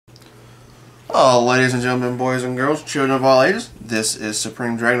Oh, ladies and gentlemen, boys and girls, children of all ages, this is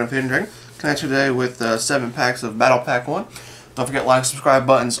Supreme Dragon of Hidden Dragon. Coming at you today with 7 packs of Battle Pack 1. Don't forget, like and subscribe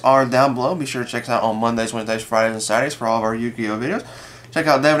buttons are down below. Be sure to check us out on Mondays, Wednesdays, Fridays, and Saturdays for all of our Yu-Gi-Oh! Videos. Check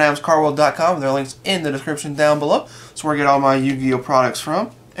out DavidAdamsCardWorld.com. There are links in the description down below. That's where I get all my Yu-Gi-Oh! Products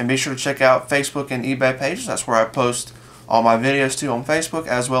from. And be sure to check out Facebook and eBay pages. That's where I post all my videos too on Facebook,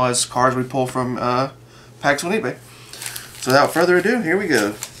 as well as cards we pull from packs on eBay. So without further ado, here we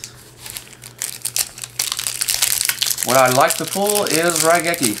go. What I'd like to pull is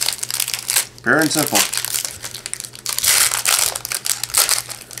Raigeki. Pure and simple.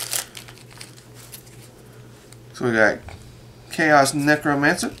 So we got Chaos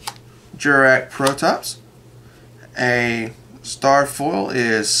Necromancer, Jurak Protops. A star foil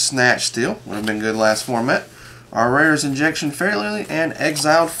is Snatch Steel. Would have been good last format. Our rare is Injection Fairlily and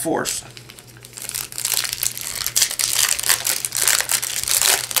Exiled Force.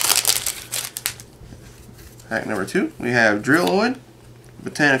 Pack number 2, we have Drilloid,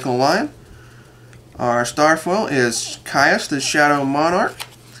 Botanical Lion. Our star foil is Caius, the Shadow Monarch.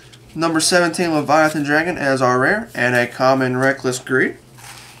 Number 17, Leviathan Dragon as our rare, and a common Reckless Greed.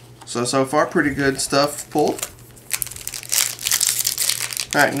 So far, pretty good stuff pulled.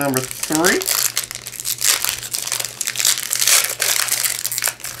 Pack number 3.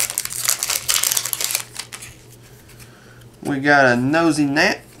 We got a Nosy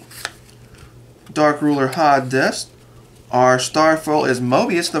Gnat, Dark Ruler Hades. Our star foil is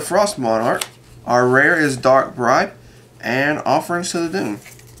Mobius, the Frost Monarch. Our rare is Dark Bribe and Offerings to the Doom.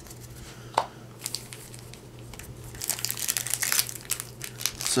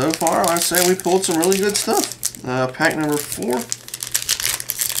 So far, I'd say we pulled some really good stuff. Pack number 4.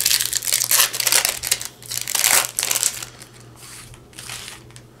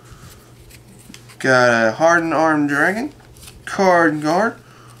 Got a Hardened Armed Dragon, Card Guard.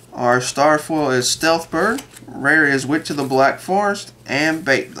 Our star foil is Stealth Bird, rare is Witch of the Black Forest, and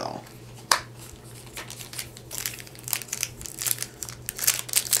Bait Doll.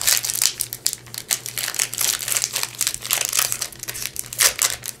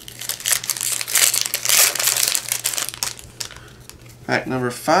 Pack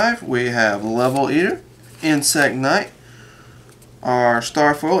number 5, we have Level Eater, Insect Knight. Our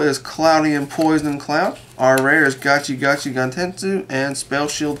star foil is Cloudy and Poison Cloud. Our rare is Gachi Gachi Gantetsu and Spell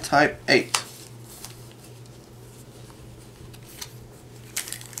Shield Type 8.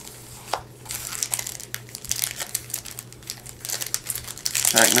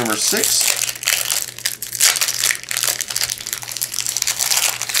 Pack number 6.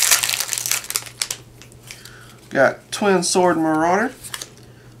 Got Twin Sword Marauder,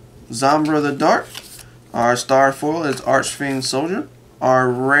 Zambra the Dark. Our star foil is Archfiend Soldier. Our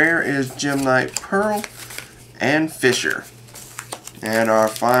rare is Gem Knight Pearl and Fisher. And our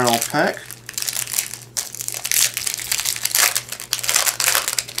final pack,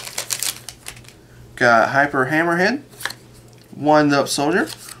 got Hyper Hammerhead, Wind Up Soldier.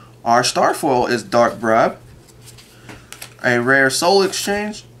 Our star foil is Dark Bribe, a rare Soul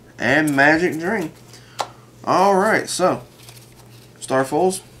Exchange, and Magic Dream. Alright, so star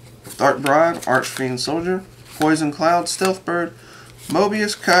foils: Dark Bribe, Archfiend Soldier, Poison Cloud, Stealth Bird,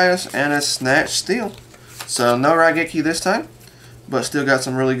 Mobius, Caius, and a Snatch Steel. So no Raigeki this time, but still got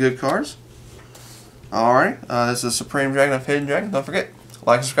some really good cards. Alright, this is Supreme Dragon of Hidden Dragon. Don't forget,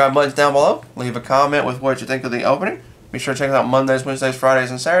 like and subscribe buttons down below. Leave a comment with what you think of the opening. Be sure to check out Mondays, Wednesdays, Fridays,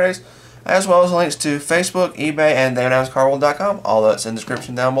 and Saturdays, as well as links to Facebook, eBay, and DavidAdamsCardWorld.com. All that's in the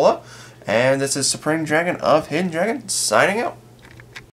description down below. And this is Supreme Dragon of Hidden Dragon, signing out.